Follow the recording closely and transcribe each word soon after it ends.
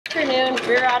This afternoon,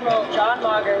 Rear Admiral John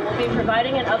Mauger will be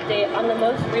providing an update on the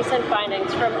most recent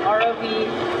findings from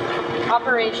ROV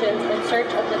operations in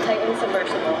search of the Titan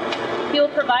Submersible. He will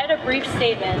provide a brief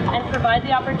statement and provide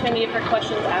the opportunity for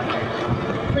questions after.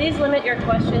 Please limit your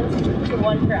questions to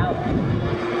one per hour.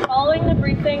 Following the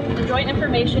briefing, the Joint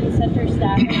Information Center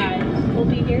staff and I will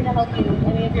be here to help you with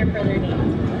any of your further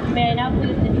needs. May I now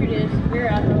please introduce Rear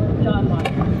Admiral John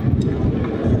Mauger.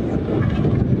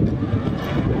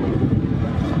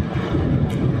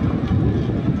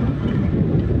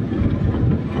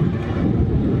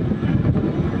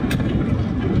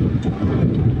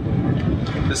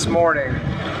 This morning,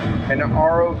 an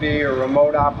ROV, or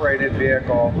remote operated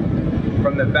vehicle,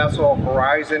 from the vessel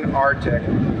Horizon Arctic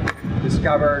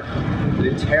discovered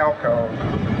the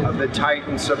tailcone of the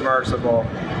Titan Submersible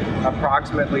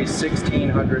approximately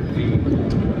 1,600 feet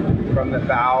from the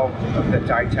bow of the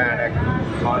Titanic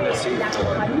on the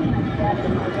seafloor.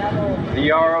 The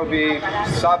ROV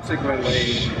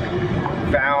subsequently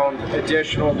found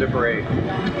additional debris.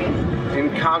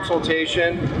 In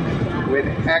consultation with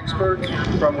experts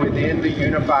from within the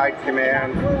Unified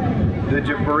Command, the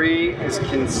debris is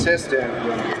consistent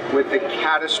with the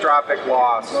catastrophic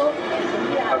loss of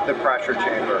the pressure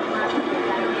chamber.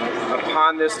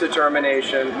 Upon this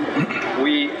determination,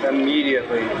 we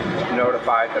immediately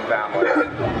notified the family.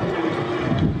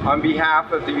 On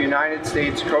behalf of the United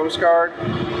States Coast Guard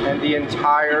and the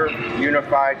entire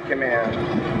Unified Command,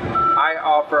 I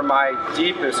offer my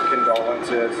deepest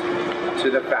condolences to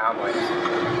the families.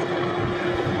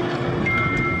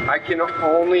 I can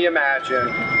only imagine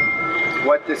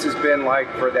what this has been like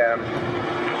for them,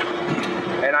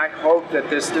 and I hope that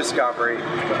this discovery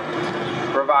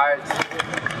provides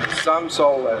some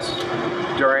solace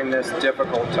during this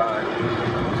difficult time.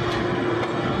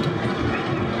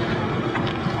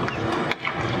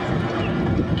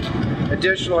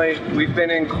 Additionally, we've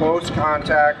been in close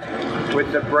contact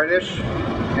with the British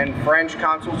and French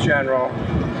Consul General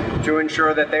to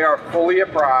ensure that they are fully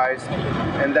apprised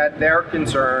and that their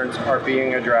concerns are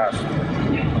being addressed.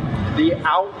 The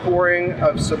outpouring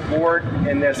of support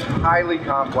in this highly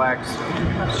complex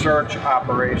search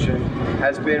operation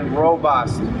has been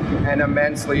robust and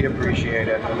immensely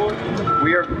appreciated.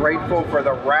 We are grateful for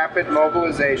the rapid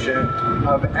mobilization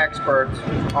of experts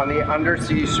on the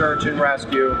undersea search and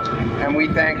rescue, and we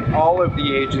thank all of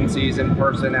the agencies and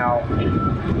personnel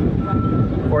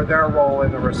for their role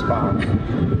in the response.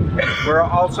 We're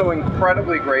also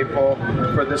incredibly grateful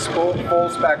for the full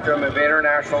spectrum of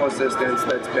international assistance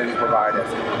that's been provided.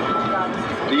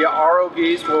 The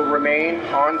ROVs will remain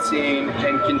on scene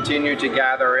and continue to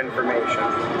gather information.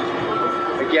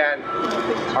 Again,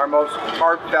 our most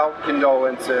heartfelt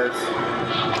condolences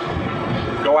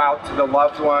go out to the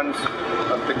loved ones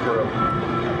of the crew.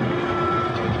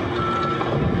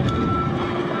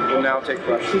 We'll now take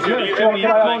questions. John,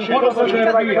 what other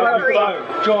debris have you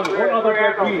found? John, what other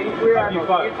debris have you found?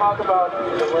 Can you talk about the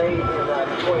delay in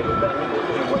deployment that needed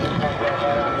and what impact that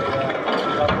had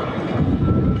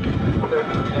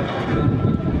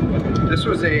on the This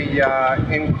was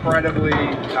a incredibly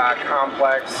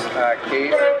complex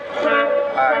case,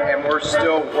 and we're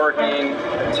still working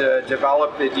to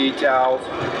develop the details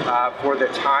for the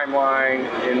timeline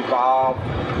involved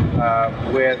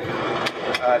with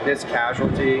this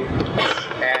casualty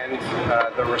and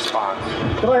the response.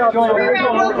 Can I ask Speak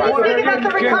about the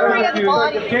recovery of the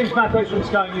body. James Matthews from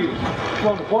Sky News.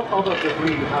 John, what other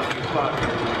debris have you found?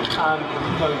 And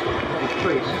the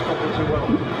trace of it as well?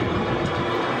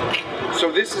 So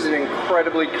this is an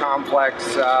incredibly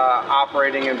complex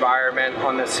operating environment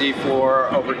on the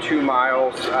seafloor, over 2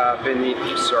 miles beneath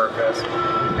the surface.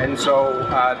 And so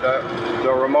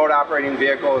the remote operating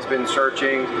vehicle has been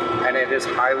searching, and it is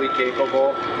highly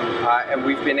capable. And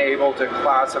we've been able to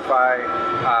classify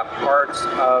parts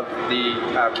of the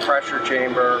pressure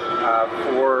chamber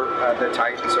for the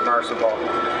Titan Submersible.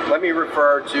 Let me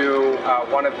refer to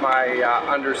one of my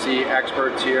undersea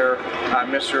experts here,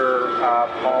 Mr.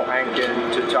 Paul Hankin,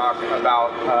 to talk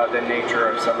about the nature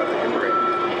of some of the debris.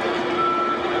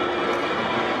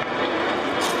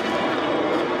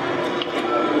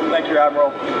 Thank you,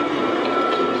 Admiral.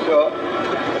 So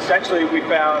essentially we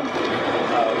found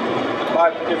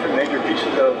 5 different major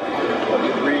pieces of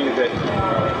debris that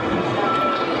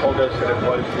told us that it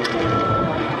was the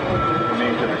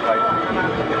remains of the Titan.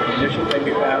 The initial thing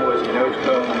we found was the nose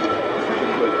cone,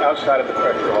 which was outside of the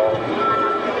pressure hull.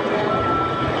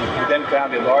 We then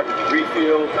found a large debris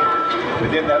field.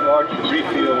 Within that large debris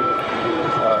field, we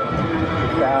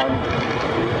found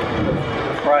the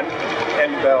front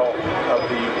end bell of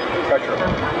the pressure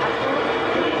hull.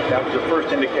 That was the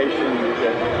first indication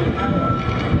that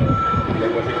there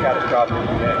was a catastrophic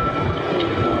event.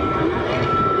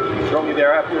 Shortly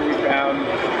thereafter, we found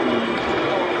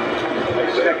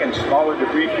a second smaller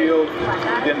debris field.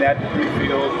 Within that debris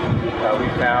field, we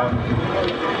found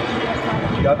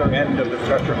the other end of the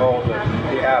structure hull,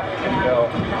 the aft intel.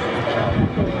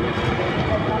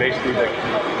 Basically, the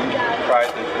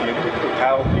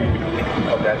totality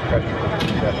of that pressure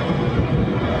vessel.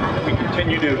 We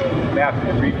continue to map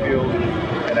the debris field,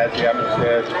 and as the admiral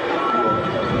said, we will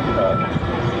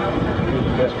do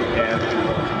the best we can to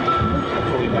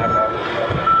fully map out.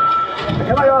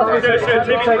 Can I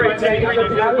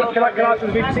ask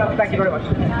thank you very much.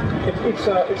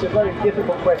 It's a very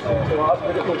difficult question to ask,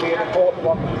 but it will be an important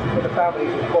one for the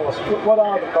families, of course. What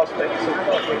are the prospects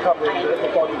of recovering the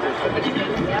bodies of the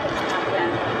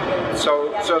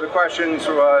So the questions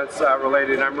was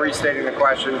related, and I'm restating the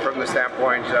question from the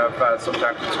standpoint of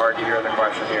sometimes it's hard to hear the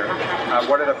question here.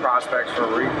 What are the prospects for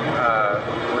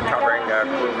recovering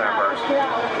crew members?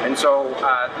 And so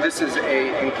this is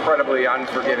a incredibly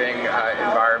unforgiving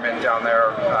environment down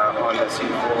there on the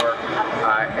seafloor,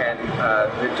 and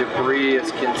the debris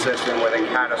is consistent with a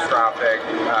catastrophic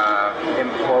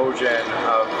implosion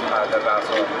of the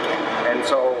vessel. And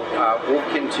so we'll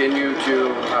continue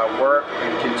to work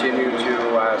and continue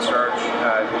to search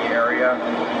the area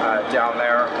down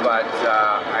there, but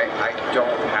I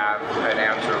don't have an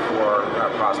answer for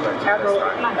prospects at this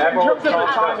time. Admiral, in terms of the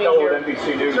timing here,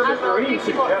 NBC News.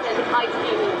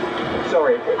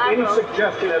 any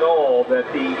suggestion at all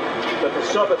that the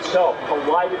sub itself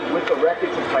collided with the wreckage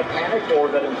of Titanic, or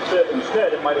that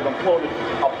instead it might have imploded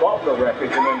above the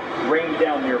wreckage and then rained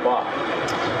down nearby?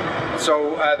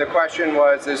 So the question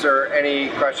was, is there any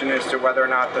question as to whether or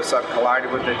not the sub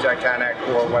collided with the Titanic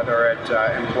or whether it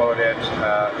imploded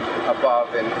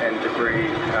above and debris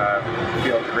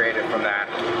field created from that?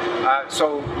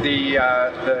 So the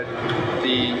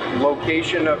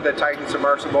location of the Titan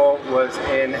Submersible was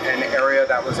in an area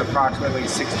that was approximately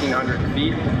 1,600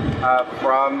 feet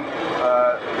from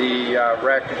the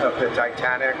wreck of the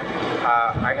Titanic.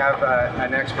 I have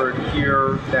an expert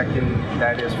here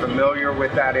that is familiar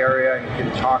with that area and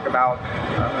can talk about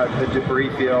the debris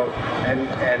field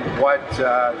and what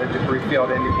the debris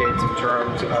field indicates in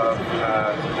terms of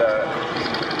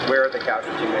where the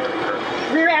casualty may have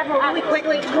occurred. Rear Admiral, really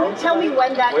quickly, can you tell me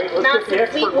when that massive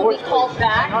fleet will be called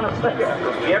back? Hang on a second.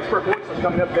 The expert voice is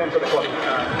coming up then for the question.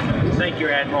 Thank you,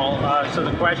 Admiral. So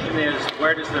the question is,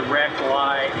 where does the wreck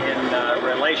lie in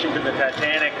relation to the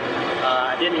Titanic?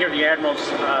 I didn't hear the Admiral's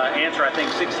answer. I think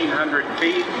 1,600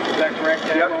 feet. Is that correct,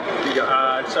 Admiral?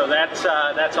 Yep. So that's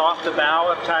off the bow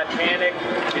of Titanic.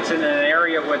 It's in an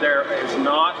area where there is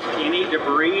not any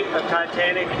debris of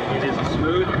Titanic. It is a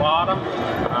smooth bottom.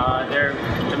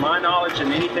 To my knowledge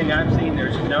and anything I've seen,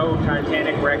 there's no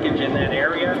Titanic wreckage in that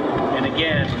area. And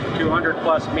again, 200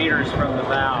 plus meters from the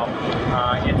bow.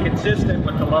 Inconsistent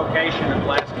with the location of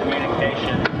last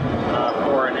communication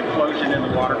for an implosion in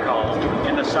the water column.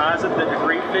 And the size of the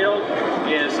debris field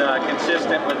is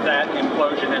consistent with that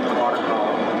implosion in the water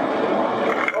column.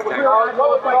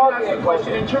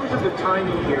 Question. In terms of the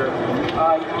timing here,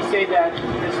 you say that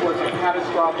this was a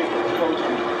catastrophic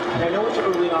explosion. And I know it's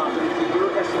early on, but is it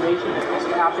your estimation that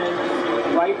this happened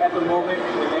right at the moment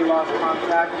when they lost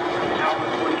contact, an hour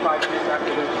and 45 minutes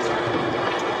after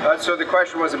this? So the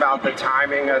question was about the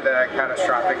timing of the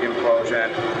catastrophic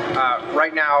implosion.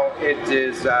 Right now, it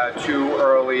is too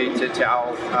early to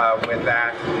tell with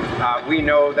that. We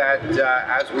know that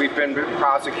as we've been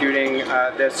prosecuting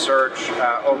this search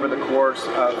over the course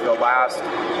of the last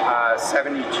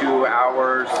 72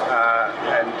 hours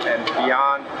and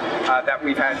beyond, that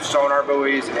we've had sonar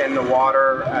buoys in the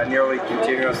water nearly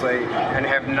continuously and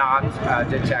have not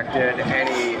detected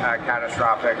any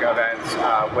catastrophic events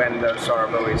when those sonar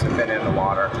buoys have been in the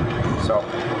water. So,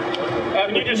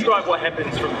 can you describe what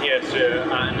happens from here, sir,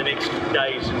 in the next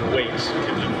days and weeks in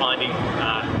terms of finding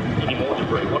any more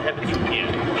debris? What happens from here?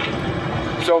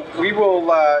 So we will.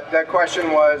 The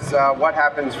question was, what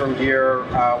happens from here?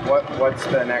 What's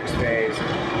the next phase?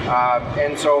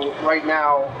 And so right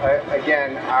now,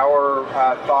 again, our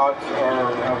thoughts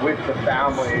are with the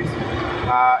families.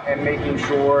 And making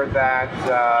sure that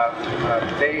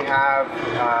they have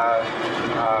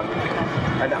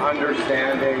an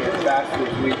understanding as best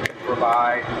as we can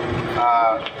provide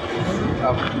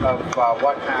of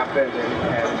what happened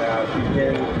and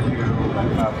begin to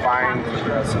find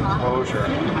some closure.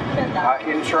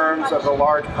 In terms of the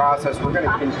large process, we're going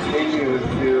to continue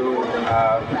to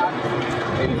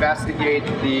investigate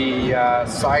the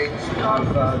site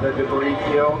of the debris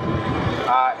field.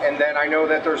 And then I know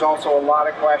that there's also a lot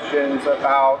of questions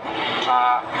about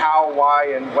how,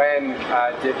 why, and when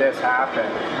did this happen.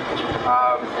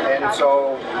 And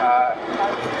so,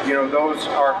 you know, those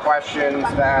are questions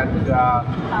that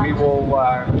we will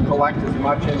collect as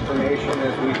much information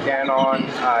as we can on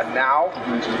now,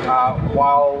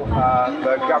 while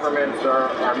the governments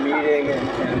are meeting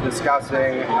and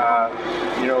discussing,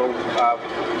 you know,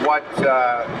 what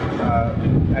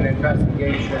an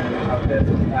investigation of this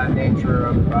nature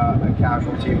of a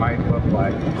casualty might look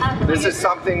like. This is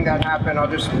something that happened, I'll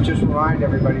just remind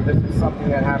everybody, this is something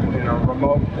that happened in a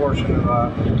remote portion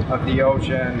of the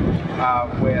ocean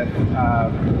with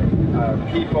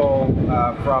people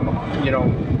from, you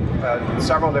know,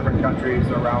 several different countries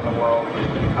around the world,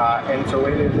 and so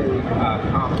it is a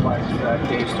complex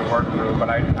case to work through, but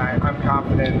I'm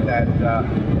confident that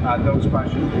those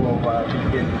questions will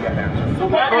begin to get answered. So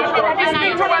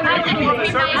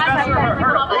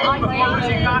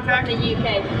the UK.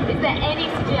 Is there any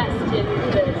suggestion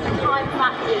that time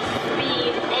factors,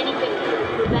 speed, anything that could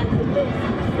have prevented this,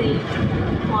 saved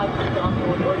time, for example,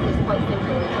 or is this quite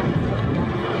simple?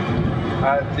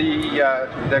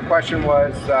 The question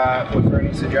was there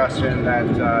any suggestion that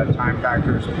time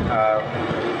factors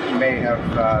may have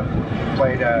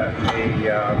played a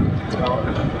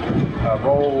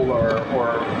role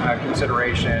or a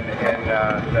consideration in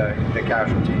the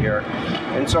casualty here?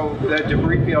 And so the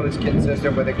debris field is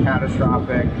consistent with a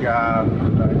catastrophic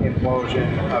implosion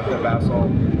of the vessel.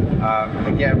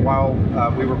 Again, while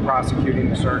we were prosecuting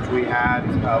the search, we had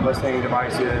listening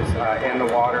devices in the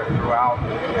water throughout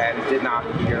and did not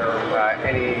hear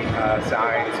any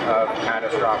signs of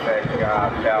catastrophic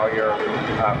failure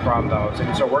from those.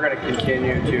 And so we're going to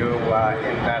continue to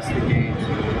investigate,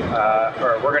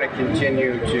 or we're going to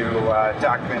continue to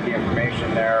document the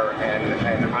information there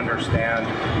and understand,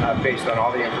 based on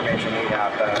all the information we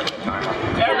have, the timeline.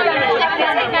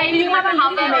 Do you have a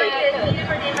number for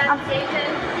the investigation?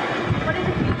 What is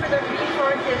the future of the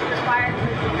resources required for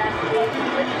this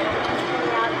investigation?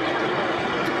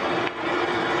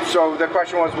 So the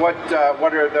question was,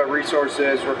 what are the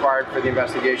resources required for the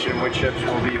investigation? Which ships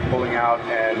will be pulling out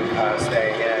and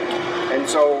staying in? And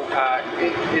so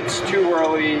it's too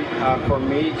early for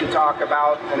me to talk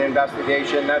about an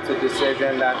investigation. That's a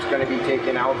decision that's going to be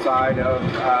taken outside of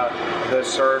the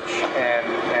search and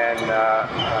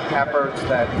efforts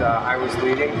that I was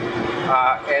leading.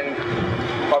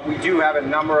 But we do have a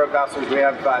number of vessels. We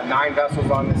have 9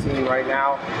 vessels on the scene right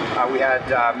now. We had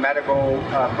medical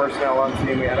personnel on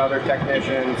scene. We had other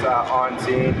technicians on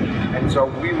scene. And so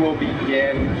we will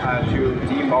begin to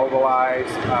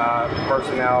demobilize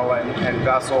personnel and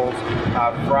vessels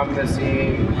from the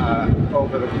scene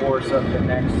over the course of the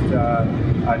next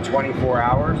 24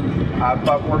 hours.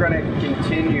 But we're going to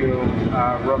continue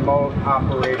remote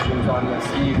operations on the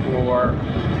sea floor,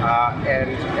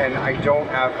 and I don't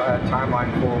have a timeline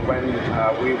for when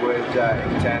we would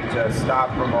intend to stop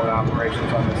remote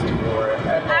operations on the sea floor.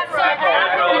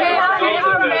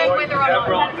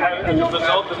 As a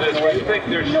result of this, do you think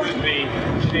there should be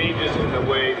changes in the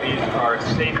way these are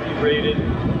safety rated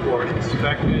or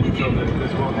inspected so that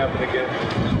this won't happen again?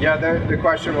 Yeah, the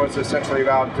question was essentially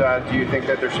about, do you think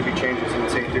that there should be changes in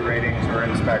safety ratings or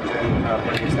inspection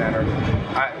for these standards?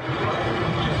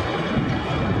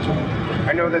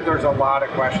 I know that there's a lot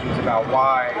of questions about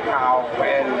why, how,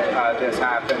 when this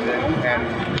happened,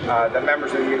 and the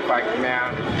members of the Unified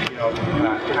Command, you know,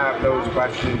 have those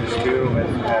questions too,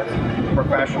 as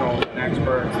professionals and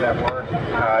experts that work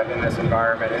in this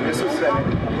environment. And this is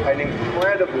an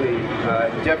incredibly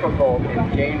difficult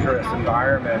and dangerous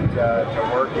environment to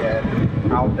work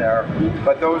in out there.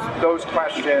 But those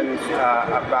questions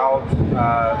about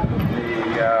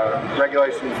the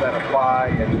regulations that apply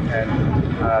and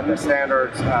the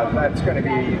standards, that's going to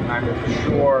be, I'm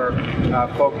sure,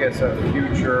 focus of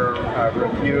future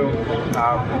review.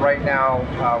 Right now,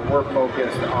 we're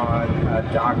focused on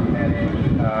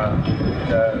documenting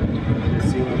the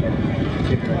scene and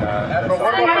continuing You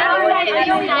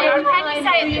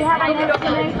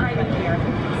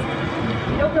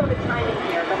don't know the timing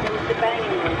here, but there was the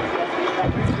banging noise that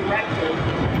was directed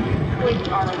towards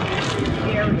our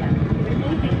area. If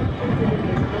anything included in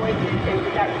these noises, and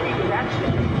with that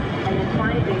redirection, and then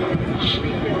finding this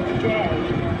rebuild day,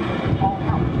 all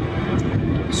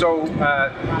helped. So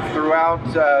throughout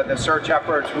the search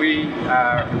efforts, we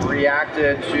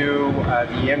reacted to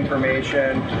the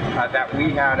information that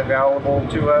we had available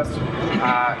to us,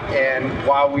 and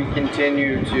while we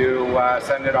continue to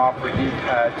send it off for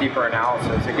deeper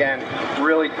analysis. Again,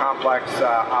 really complex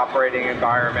operating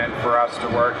environment for us to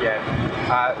work in.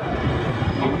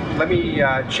 Let me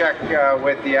check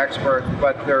with the experts,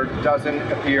 but there doesn't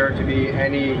appear to be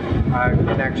any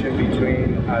connection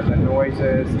between the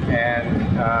noises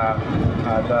and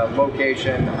the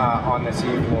location on the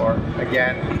seafloor.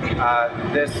 Again,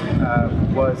 this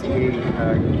was a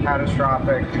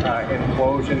catastrophic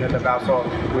implosion of the vessel,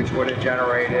 which would have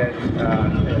generated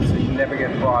a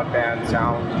significant broadband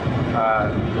sound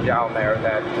down there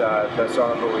that the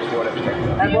sonar buoys would have picked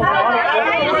up. I'd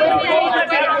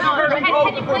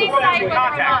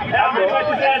like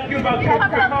to ask you about your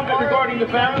comment regarding the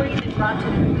family.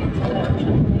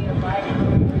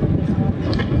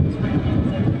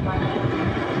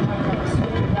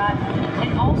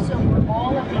 And also, were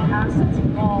all of the assets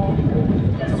involved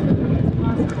as quickly as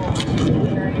possible to the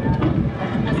area?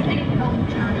 Has any help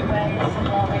turned away from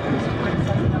lawmakers who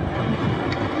criticized them?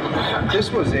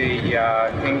 This was a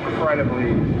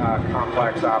incredibly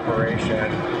complex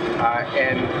operation,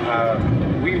 and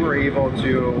we were able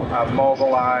to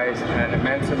mobilize an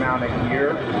immense amount of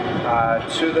gear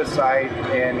to the site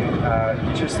in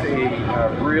just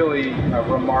a really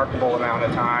remarkable amount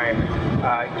of time,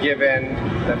 given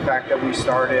the fact that we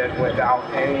started without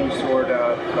any sort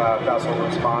of vessel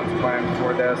response plan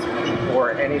for this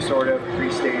or any sort of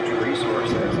pre-stage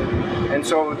resources. And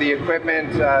so the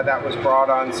equipment that was brought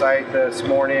on site this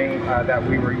morning that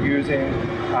we were using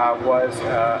was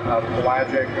a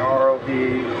pelagic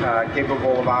ROV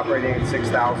capable of operating at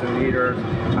 6,000 meters,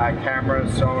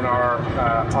 cameras, sonar,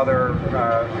 other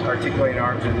articulating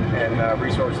arms and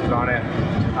resources on it.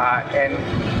 And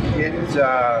it,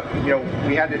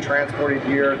 we had to transport it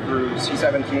here through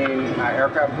C-17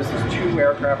 aircraft. This is 2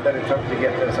 aircraft that it took to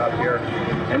get this up here.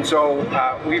 And so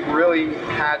we've really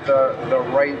had the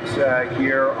right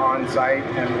gear on site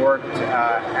and worked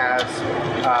as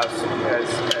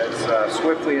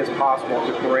swiftly as possible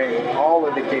to bring all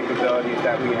of the capabilities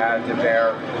that we had to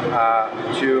bear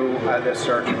to this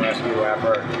search and rescue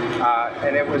effort.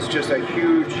 And it was just a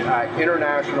huge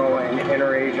international and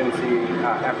interagency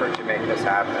effort to make this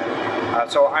happen.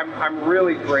 So I'm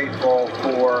really grateful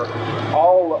for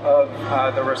all of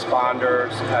the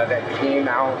responders that came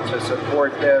out to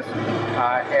support this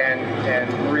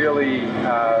and really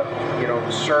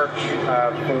search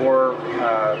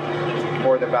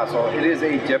for the vessel. It is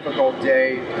a difficult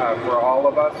day for all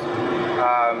of us,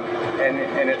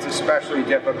 and it's especially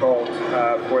difficult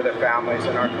for the families,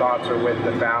 and our thoughts are with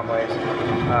the families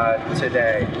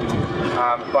today.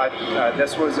 But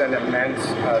this was an immense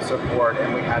support,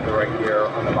 and we had the right gear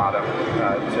on the bottom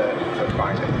to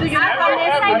find it.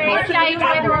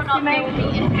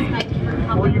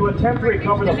 Will you attempt to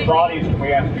recover the bodies, when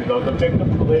we ask you, though, the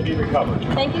victims, will they be recovered?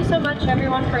 Thank you so much,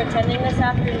 everyone, for attending this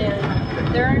afternoon.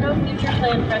 There are no future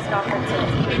planned press conferences.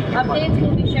 Updates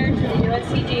will be shared to the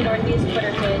USCG Northeast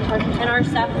Twitter page, and our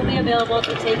staff will be available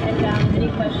to take down any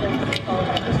questions and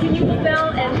follow-ups. Can you spell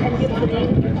and give the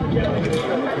name?